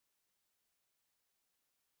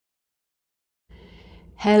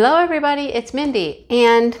Hello everybody, it's Mindy,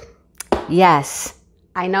 and yes,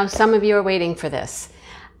 I know some of you are waiting for this.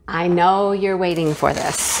 I know you're waiting for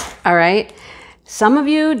this, all right? Some of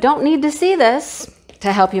you don't need to see this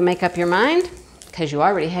to help you make up your mind because you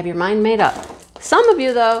already have your mind made up. Some of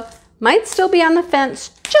you, though, might still be on the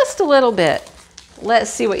fence just a little bit.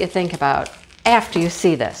 Let's see what you think about after you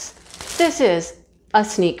see this. This is a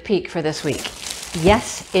sneak peek for this week.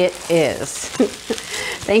 Yes, it is.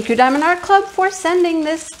 Thank you, Diamond Art Club, for sending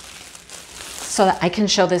this so that I can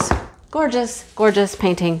show this gorgeous, gorgeous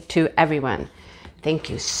painting to everyone. Thank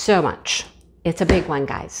you so much. It's a big one,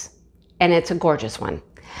 guys, and it's a gorgeous one.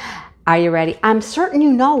 Are you ready? I'm certain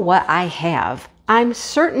you know what I have. I'm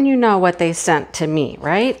certain you know what they sent to me,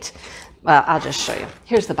 right? Well, I'll just show you.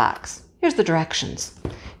 Here's the box. Here's the directions.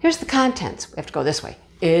 Here's the contents. We have to go this way.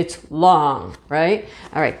 It's long, right?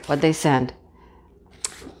 All right, what'd they send?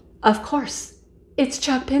 Of course, it's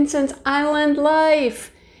Chuck Pinson's Island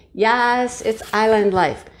Life. Yes, it's Island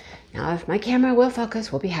Life. Now, if my camera will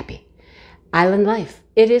focus, we'll be happy. Island Life.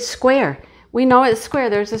 It is square. We know it's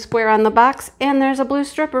square. There's a square on the box, and there's a blue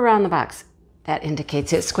strip around the box. That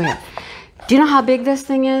indicates it's square. Do you know how big this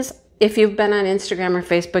thing is? If you've been on Instagram or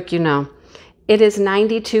Facebook, you know. It is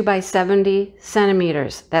 92 by 70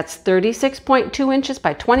 centimeters. That's 36.2 inches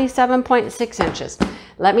by 27.6 inches.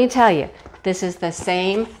 Let me tell you, this is the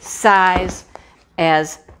same size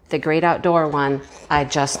as the Great Outdoor one I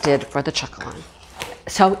just did for the Chuck-a-lon.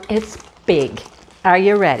 So it's big. Are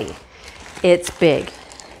you ready? It's big.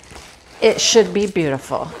 It should be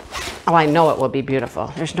beautiful. Oh, I know it will be beautiful.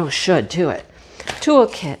 There's no should to it.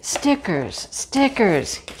 Toolkit,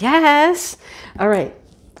 stickers, yes. All right,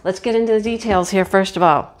 let's get into the details here first of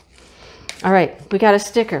all. All right, we got a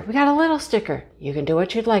sticker. We got a little sticker. You can do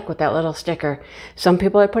what you'd like with that little sticker. Some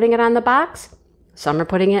people are putting it on the box. Some are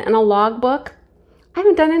putting it in a logbook. I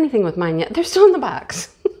haven't done anything with mine yet. They're still in the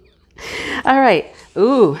box. All right.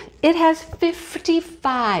 Ooh, it has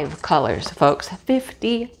 55 colors, folks.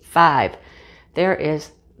 55. There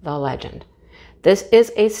is the legend. This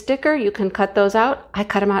is a sticker. You can cut those out. I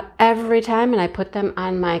cut them out every time, and I put them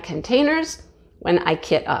on my containers when I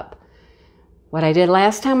kit up. What I did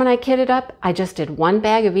last time when I kitted up, I just did one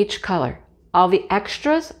bag of each color. All the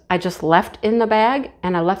extras, I just left in the bag,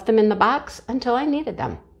 and I left them in the box until I needed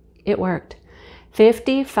them. It worked.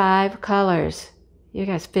 55 colors. You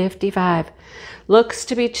guys, 55. Looks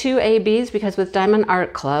to be 2 ABs because with Diamond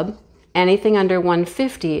Art Club, anything under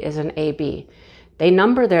 150 is an AB. They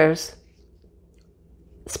number theirs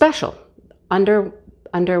special, under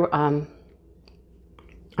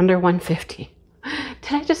 150.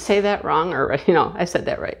 Did I just say that wrong? Or, I said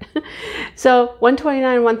that right. So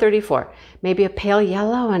 129 and 134. Maybe a pale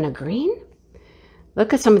yellow and a green?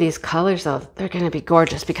 Look at some of these colors, though. They're going to be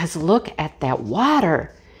gorgeous because look at that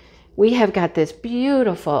water. We have got this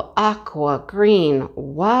beautiful aqua green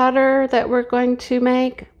water that we're going to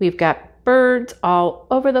make. We've got birds all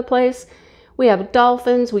over the place. We have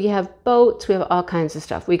dolphins. We have boats. We have all kinds of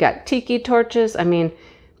stuff. We got tiki torches. I mean,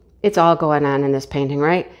 it's all going on in this painting,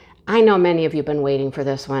 right? I know many of you have been waiting for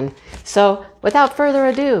this one. So without further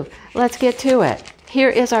ado, let's get to it. Here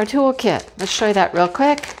is our toolkit. Let's show you that real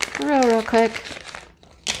quick, real quick.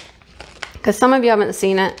 Because some of you haven't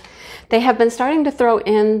seen it. They have been starting to throw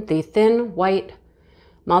in the thin white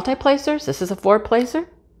multi-placers. This is a 4-placer.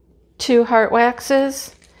 2 heart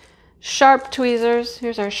waxes, sharp tweezers.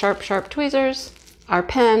 Here's our sharp tweezers, our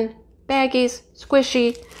pen, baggies,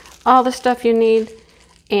 squishy, all the stuff you need,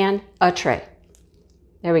 and a tray.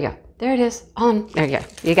 There we go. There it is. There you go.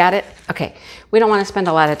 You got it? Okay. We don't want to spend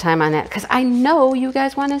a lot of time on that because I know you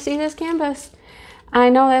guys want to see this canvas. I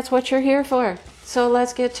know that's what you're here for. So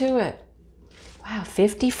let's get to it. Wow,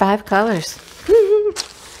 55 colors.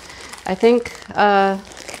 I think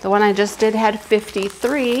the one I just did had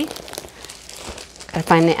 53. Gotta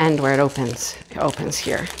find the end where it opens. It opens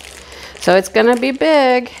here. So it's going to be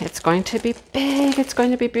big. It's going to be big. It's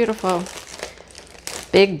going to be beautiful.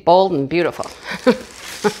 Big, bold, and beautiful.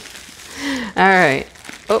 All right.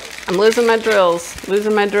 Oh, I'm losing my drills.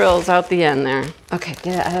 Losing my drills out the end there. Okay,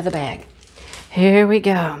 get it out of the bag. Here we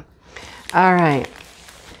go. All right.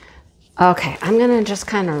 Okay, I'm going to just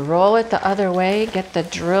kind of roll it the other way, get the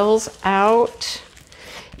drills out.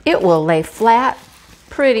 It will lay flat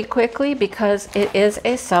pretty quickly because it is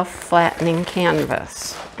a self-flattening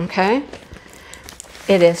canvas, okay?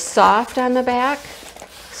 It is soft on the back.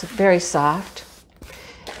 It's very soft.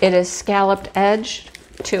 It is scalloped edge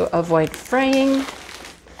to avoid fraying.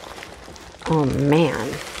 Oh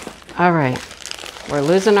man. All right, we're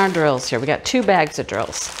losing our drills here. We got 2 bags of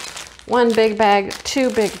drills. 1 big bag, 2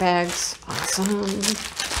 big bags. Awesome.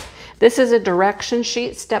 This is a direction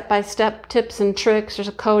sheet, step-by-step tips and tricks. There's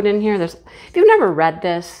a code in here. If you've never read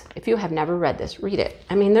this, read it.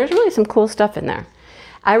 I mean, there's really some cool stuff in there.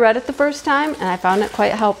 I read it the first time and I found it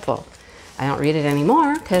quite helpful. I don't read it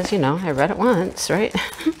anymore because, you know, I read it once, right?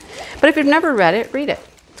 But if you've never read it, read it.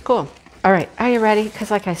 It's cool. All right, are you ready? Because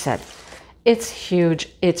like I said, it's huge.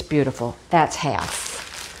 It's beautiful. That's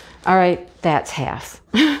half. All right, that's half.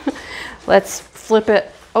 Let's flip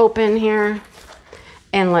it open here.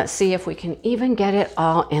 And let's see if we can even get it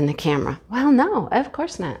all in the camera. Well, no, of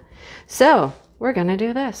course not. So we're going to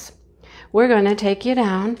do this. We're going to take you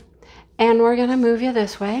down and we're going to move you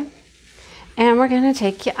this way. And we're going to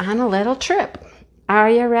take you on a little trip. Are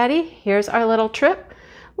you ready? Here's our little trip.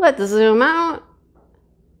 Let's zoom out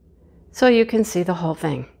so you can see the whole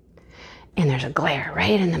thing. And there's a glare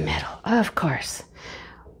right in the middle, of course.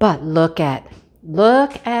 But look at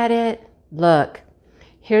it. Look.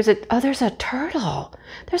 Here's there's a turtle.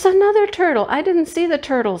 There's another turtle. I didn't see the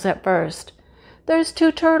turtles at first. There's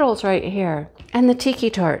 2 turtles right here and the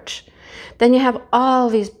tiki torch. Then you have all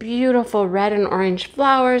these beautiful red and orange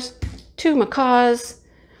flowers, 2 macaws.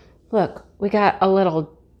 Look, we got a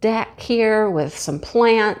little deck here with some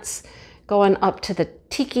plants going up to the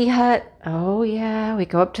tiki hut. Oh yeah, we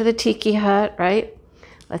go up to the tiki hut, right?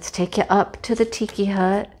 Let's take you up to the tiki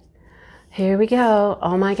hut. Here we go.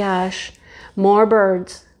 Oh my gosh. More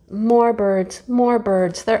birds, more birds, more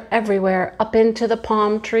birds. They're everywhere, up into the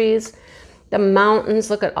palm trees, the mountains.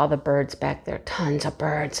 Look at all the birds back there, tons of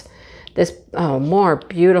birds. More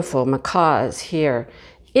beautiful macaws here,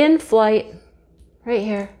 in flight, right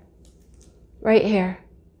here, right here.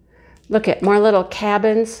 Look at more little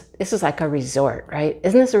cabins. This is like a resort, right?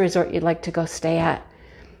 Isn't this a resort you'd like to go stay at?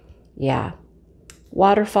 Yeah.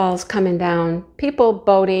 Waterfalls coming down, people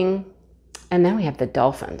boating. And then we have the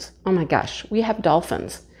dolphins. Oh my gosh, we have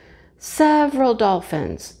dolphins. Several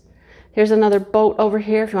dolphins. Here's another boat over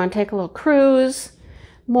here if you want to take a little cruise.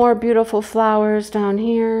 More beautiful flowers down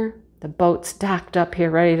here. The boat's docked up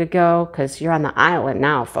here ready to go because you're on the island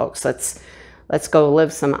now, folks. Let's go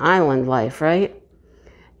live some island life, right?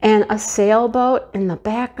 And a sailboat in the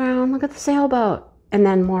background. Look at the sailboat. And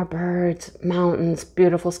then more birds, mountains,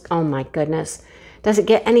 beautiful. Oh my goodness. Does it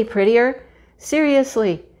get any prettier?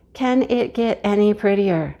 Seriously. Can it get any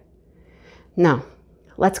prettier? No.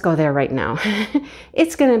 Let's go there right now.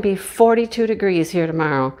 It's going to be 42 degrees here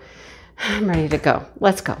tomorrow. I'm ready to go.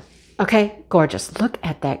 Let's go. Okay, gorgeous. Look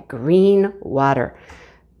at that green water.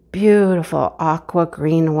 Beautiful aqua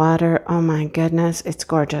green water. Oh my goodness, it's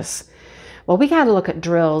gorgeous. Well, we got to look at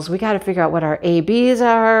drills. We got to figure out what our ABs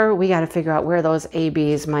are. We got to figure out where those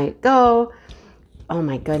ABs might go. Oh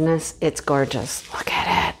my goodness, it's gorgeous. Look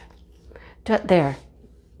at it. There.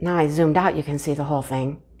 Now I zoomed out, you can see the whole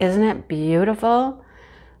thing. Isn't it beautiful?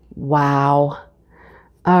 Wow.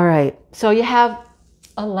 All right, so you have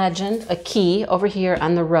a legend, a key over here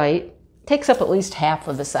on the right. Takes up at least half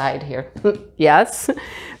of the side here. Yes,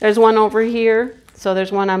 there's one over here. So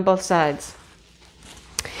there's one on both sides.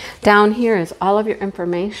 Down here is all of your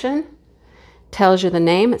information. Tells you the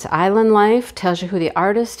name, it's Island Life. Tells you who the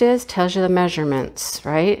artist is. Tells you the measurements,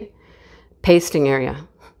 right? Pasting area.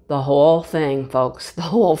 The whole thing, folks, the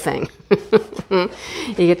whole thing. You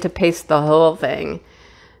get to paste the whole thing.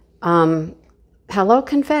 Hello,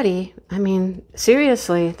 confetti. I mean,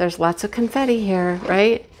 seriously, there's lots of confetti here,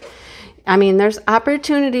 right? I mean, there's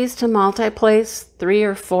opportunities to multi-place 3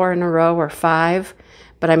 or 4 in a row or 5.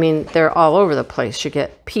 But I mean, they're all over the place. You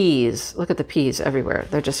get peas. Look at the peas everywhere.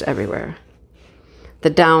 They're just everywhere. The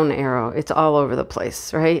down arrow, it's all over the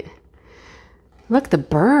place, right? Look, the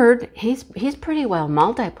bird, he's pretty well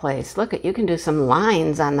multi-placed. Look at, you can do some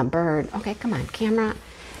lines on the bird. Okay, come on, camera.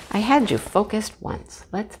 I had you focused once.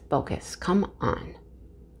 Let's focus. Come on.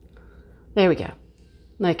 There we go.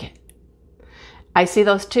 Look it. I see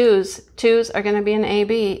those 2s. 2s are going to be an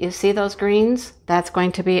AB. You see those greens? That's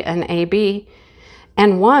going to be an AB.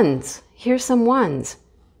 And 1s. Here's some 1s.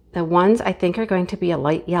 The 1s I think are going to be a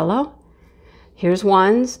light yellow. Here's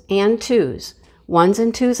 1s and 2s. 1s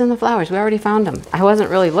and 2s in the flowers. We already found them. I wasn't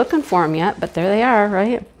really looking for them yet, but there they are,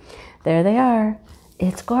 right? There they are.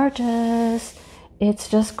 It's gorgeous. It's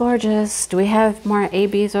just gorgeous. Do we have more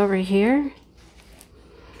ABs over here?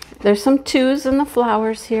 There's some 2s in the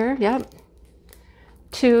flowers here. Yep.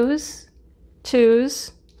 2s,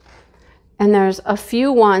 2s. And there's a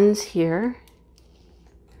few 1s here.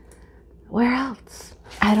 Where else?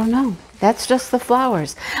 I don't know. That's just the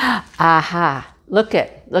flowers. Aha. Look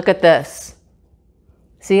at this.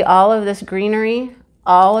 See all of this greenery,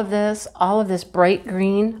 all of this bright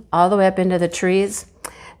green, all the way up into the trees.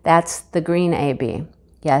 That's the green AB.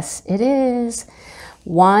 Yes, it is.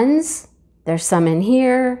 1s, There's some in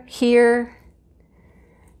here, here,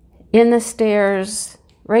 in the stairs,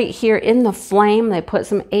 right here in the flame. They put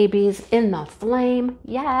some ABs in the flame.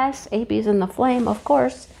 Yes, ABs in the flame, of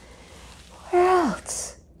course. Where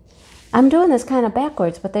else? I'm doing this kind of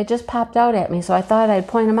backwards, but they just popped out at me, so I thought I'd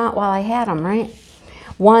point them out while I had them, right?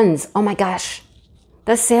 Ones. Oh my gosh.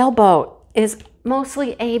 The sailboat is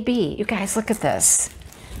mostly AB. You guys, look at this.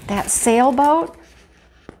 That sailboat,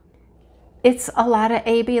 it's a lot of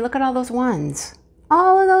AB. Look at all those ones.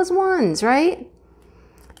 All of those ones, right?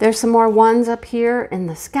 There's some more ones up here in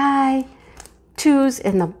the sky. Twos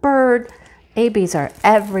in the bird. ABs are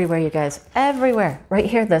everywhere, you guys. Everywhere. Right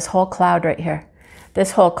here, this whole cloud right here. This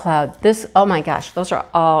whole cloud. This, oh my gosh, those are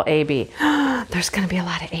all AB. There's going to be a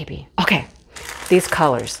lot of AB. Okay, these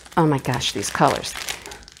colors. Oh my gosh, these colors.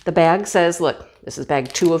 The bag says, look, this is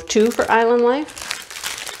bag 2 of 2 for Island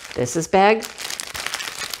Life. This is bag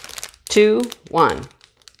 2, 1.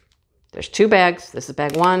 There's 2 bags. This is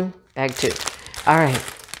bag 1, bag 2. All right,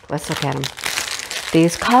 let's look at them.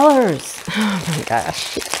 These colors. Oh my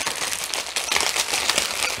gosh.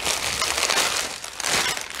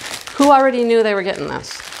 Who already knew they were getting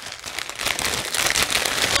this?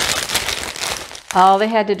 All they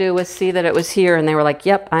had to do was see that it was here and they were like,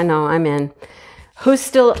 yep, I know, I'm in. Who's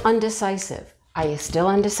still undecisive? Are you still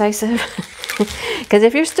undecisive? Because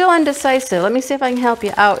if you're still undecisive, let me see if I can help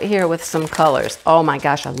you out here with some colors. Oh my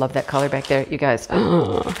gosh, I love that color back there. You guys,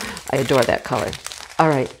 oh, I adore that color. All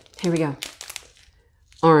right, here we go.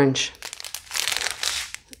 Orange.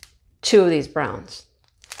 2 of these browns.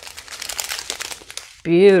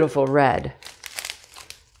 Beautiful red.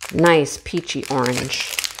 Nice peachy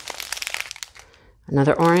orange.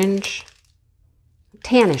 Another orange.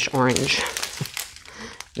 Tannish orange.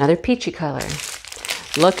 Another peachy color.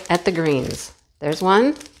 Look at the greens. There's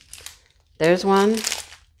one. There's one.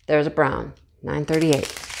 There's a brown.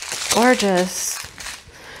 938. Gorgeous.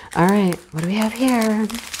 All right, what do we have here?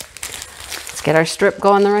 Let's get our strip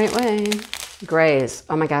going the right way. Grays.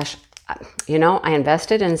 Oh my gosh. You know, I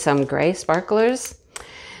invested in some gray sparklers.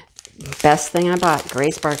 Best thing I bought, gray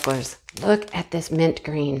sparklers. Look at this mint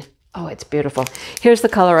green. Oh, it's beautiful. Here's the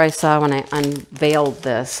color I saw when I unveiled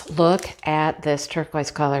this. Look at this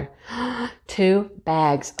turquoise color. 2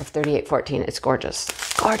 bags of 3814. It's gorgeous.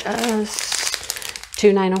 Gorgeous.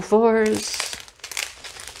 2 904s.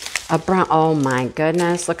 A brown. Oh my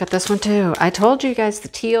goodness. Look at this one too. I told you guys the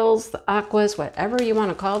teals, the aquas, whatever you want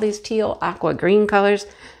to call these teal, aqua, green colors.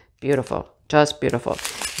 Beautiful. Just beautiful.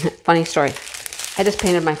 Funny story. I just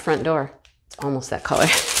painted my front door. It's almost that color.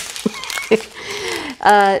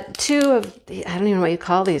 2 of, I don't even know what you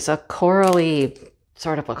call these, a corally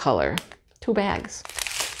sort of a color. 2 bags.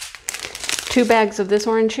 2 bags of this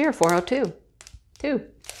orange here, 402. 2.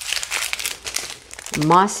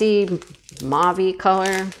 Mossy, mauve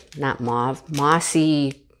color. Not mauve,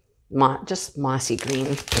 mossy, just mossy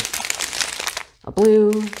green. A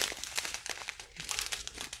blue.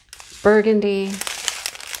 Burgundy.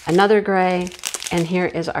 Another gray. And here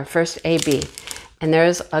is our first AB. And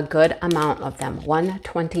there's a good amount of them.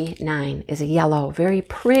 129 is a yellow. Very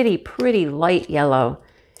pretty, pretty light yellow.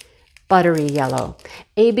 Buttery yellow.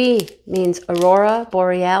 AB means Aurora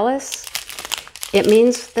Borealis. It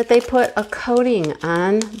means that they put a coating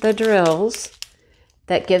on the drills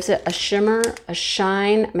that gives it a shimmer, a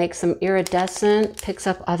shine, makes them iridescent, picks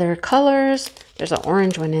up other colors. There's an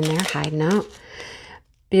orange one in there hiding out.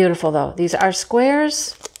 Beautiful though. These are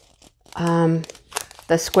squares.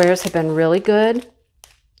 The squares have been really good.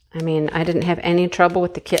 I mean, I didn't have any trouble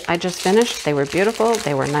with the kit I just finished. They were beautiful.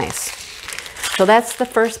 They were nice. So that's the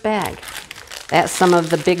first bag. That's some of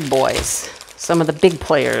the big boys, some of the big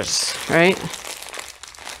players, right?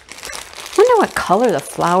 I wonder what color the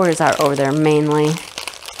flowers are over there mainly.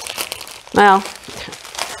 Well,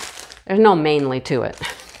 there's no mainly to it.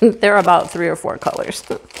 They're about 3 or 4 colors.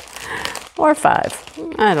 Or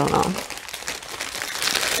 5. I don't know.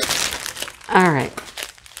 All right.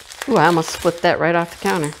 Ooh, I almost flipped that right off the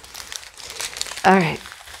counter. All right.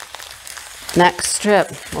 Next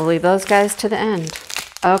strip. We'll leave those guys to the end.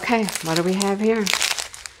 Okay, what do we have here?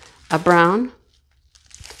 A brown.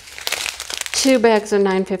 2 bags of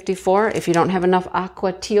 954. If you don't have enough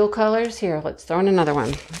aqua teal colors, here, let's throw in another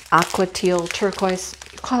one. Aqua teal, turquoise.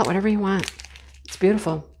 You call it whatever you want. It's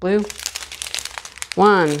beautiful. Blue.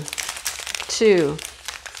 1, 2,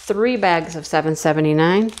 3 bags of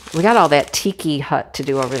 779. We got all that tiki hut to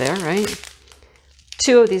do over there, right?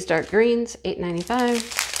 2 of these dark greens, 895.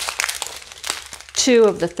 2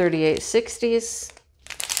 of the 3860s.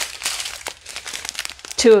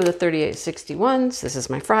 2 of the 3861s. This is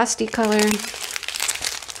my frosty color.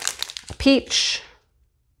 Peach.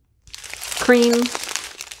 Cream.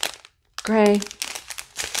 gray.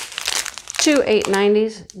 2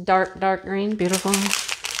 890s, dark green, beautiful.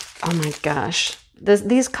 Oh my gosh.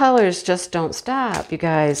 These colors just don't stop, you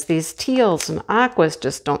guys. These teals and aquas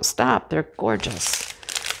just don't stop. They're gorgeous.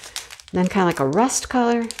 Then kind of like a rust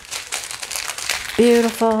color.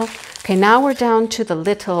 Beautiful. Okay, now we're down to the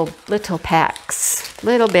little packs,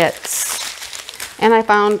 little bits. And I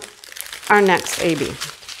found our next AB.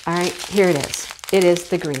 All right, here it is. It is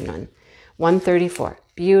the green one, 134.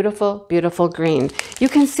 Beautiful, beautiful green. You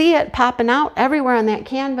can see it popping out everywhere on that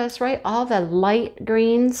canvas, right? All the light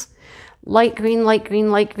greens, light green, light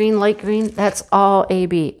green, light green, light green. That's all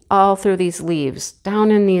AB, all through these leaves,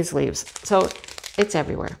 down in these leaves. So it's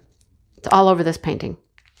everywhere. It's all over this painting,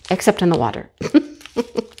 except in the water.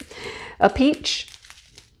 A peach,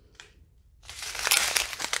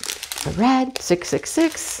 a red,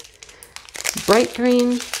 666, bright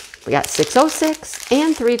green. We got 606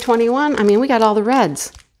 and 321. I mean, we got all the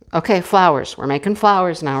reds. Okay, flowers. We're making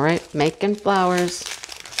flowers now, right? Making flowers.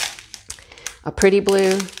 A pretty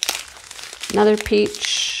blue, another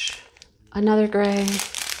peach, another gray,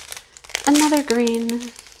 another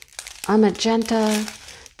green, a magenta.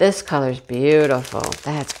 This color's beautiful.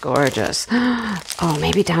 That's gorgeous. Oh,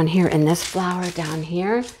 maybe down here in this flower down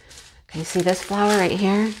here. Can you see this flower right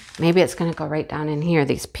here? Maybe it's going to go right down in here.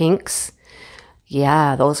 These pinks.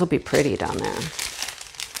 Yeah, those will be pretty down there.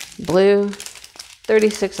 Blue,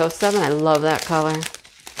 3607. I love that color.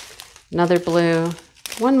 Another blue.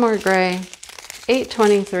 One more gray.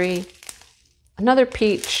 823. Another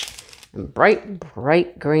peach. And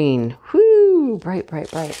bright green. Whoo! Bright,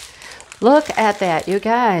 bright, bright. Look at that, you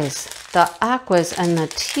guys. The aquas and the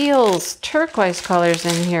teals, turquoise colors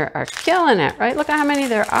in here are killing it, right? Look at how many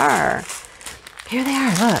there are. Here they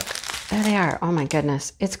are, look. There they are. Oh my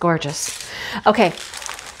goodness, it's gorgeous. Okay,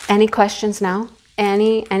 any questions now?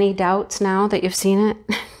 Any doubts now that you've seen it?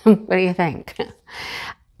 What do you think?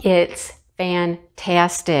 It's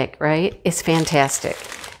fantastic, right? It's fantastic.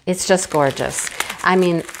 It's just gorgeous. I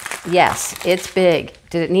mean, yes, it's big.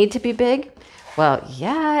 Did it need to be big? Well,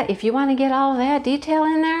 yeah, if you want to get all that detail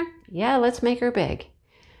in there, yeah, let's make her big.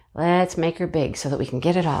 Let's make her big so that we can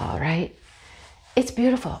get it all, right? It's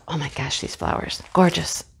beautiful. Oh my gosh, these flowers,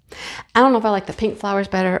 gorgeous. I don't know if I like the pink flowers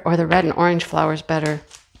better or the red and orange flowers better.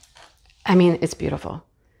 I mean, it's beautiful.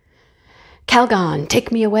 Calgon, take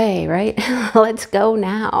me away, right? Let's go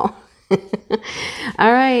now.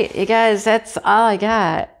 All right, you guys, that's all I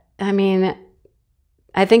got. I mean,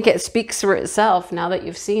 I think it speaks for itself now that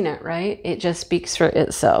you've seen it, right? It just speaks for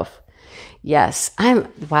itself. Yes,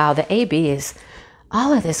 wow, the ABs.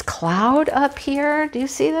 All of this cloud up here, do you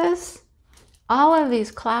see this? All of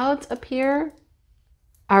these clouds up here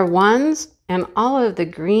are ones, and all of the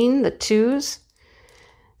green, the twos.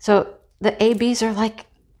 So the ABs are like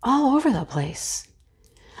all over the place.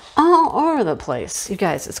 All over the place. You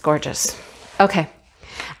guys, it's gorgeous. Okay,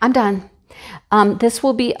 I'm done. This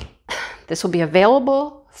will be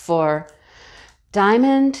available for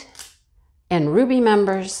Diamond and Ruby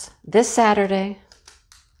members this Saturday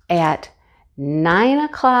at 9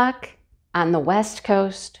 o'clock on the West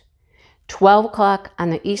Coast, 12 o'clock on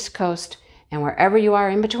the East Coast, and wherever you are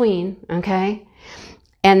in between, okay?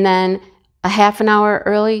 And then a half an hour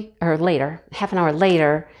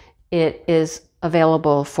later, it is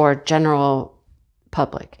available for general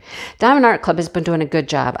public. Diamond Art Club has been doing a good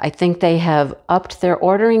job. I think they have upped their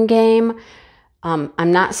ordering game.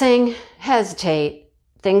 I'm not saying hesitate.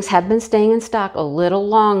 Things have been staying in stock a little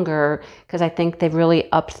longer because I think they've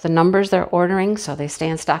really upped the numbers they're ordering, so they stay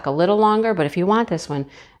in stock a little longer. But if you want this one,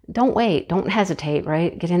 don't wait. Don't hesitate,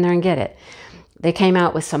 right? Get in there and get it. They came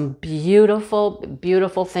out with some beautiful,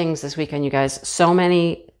 beautiful things this weekend, you guys. So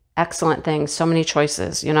many excellent things, so many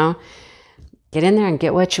choices, you know. Get in there and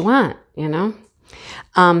get what you want, you know.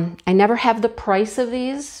 I never have the price of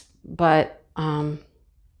these, but,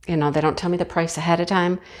 you know, they don't tell me the price ahead of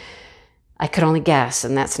time. I could only guess,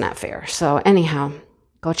 and that's not fair. So anyhow,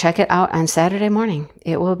 go check it out on Saturday morning.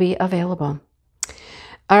 It will be available.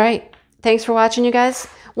 All right. Thanks for watching, you guys.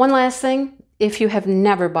 One last thing. If you have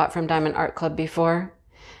never bought from Diamond Art Club before,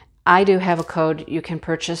 I do have a code you can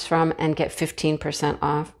purchase from and get 15%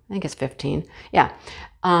 off. I think it's 15. Yeah.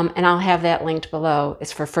 And I'll have that linked below.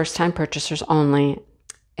 It's for first-time purchasers only.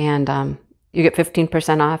 And you get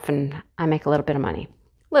 15% off, and I make a little bit of money.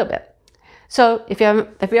 A little bit. So if you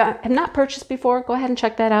have not purchased before, go ahead and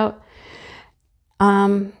check that out.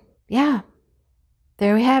 Yeah.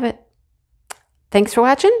 There we have it. Thanks for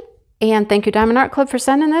watching. And thank you, Diamond Art Club, for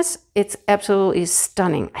sending this. It's absolutely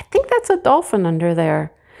stunning. I think that's a dolphin under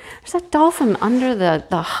there. There's a dolphin under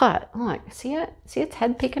the hut. Oh, see it? See its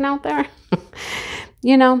head peeking out there?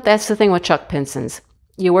 You know, that's the thing with Chuck Pinsons.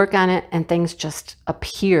 you work on it and things just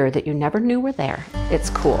appear that you never knew were there. It's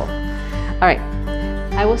cool. All right,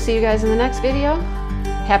 I will see you guys in the next video.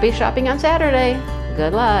 Happy shopping on Saturday.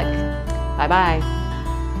 Good luck. Bye-bye.